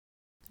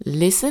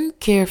Listen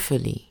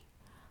carefully.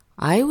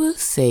 I will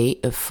say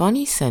a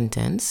funny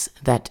sentence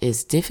that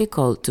is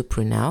difficult to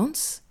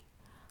pronounce.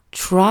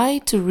 Try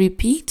to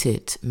repeat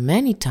it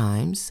many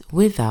times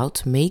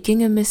without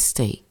making a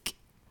mistake.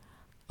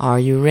 Are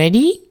you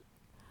ready?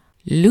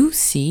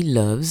 Lucy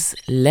loves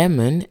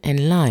lemon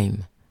and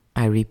lime.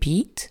 I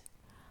repeat.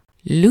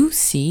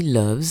 Lucy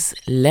loves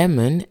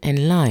lemon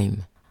and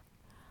lime.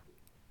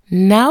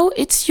 Now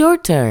it's your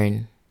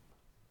turn.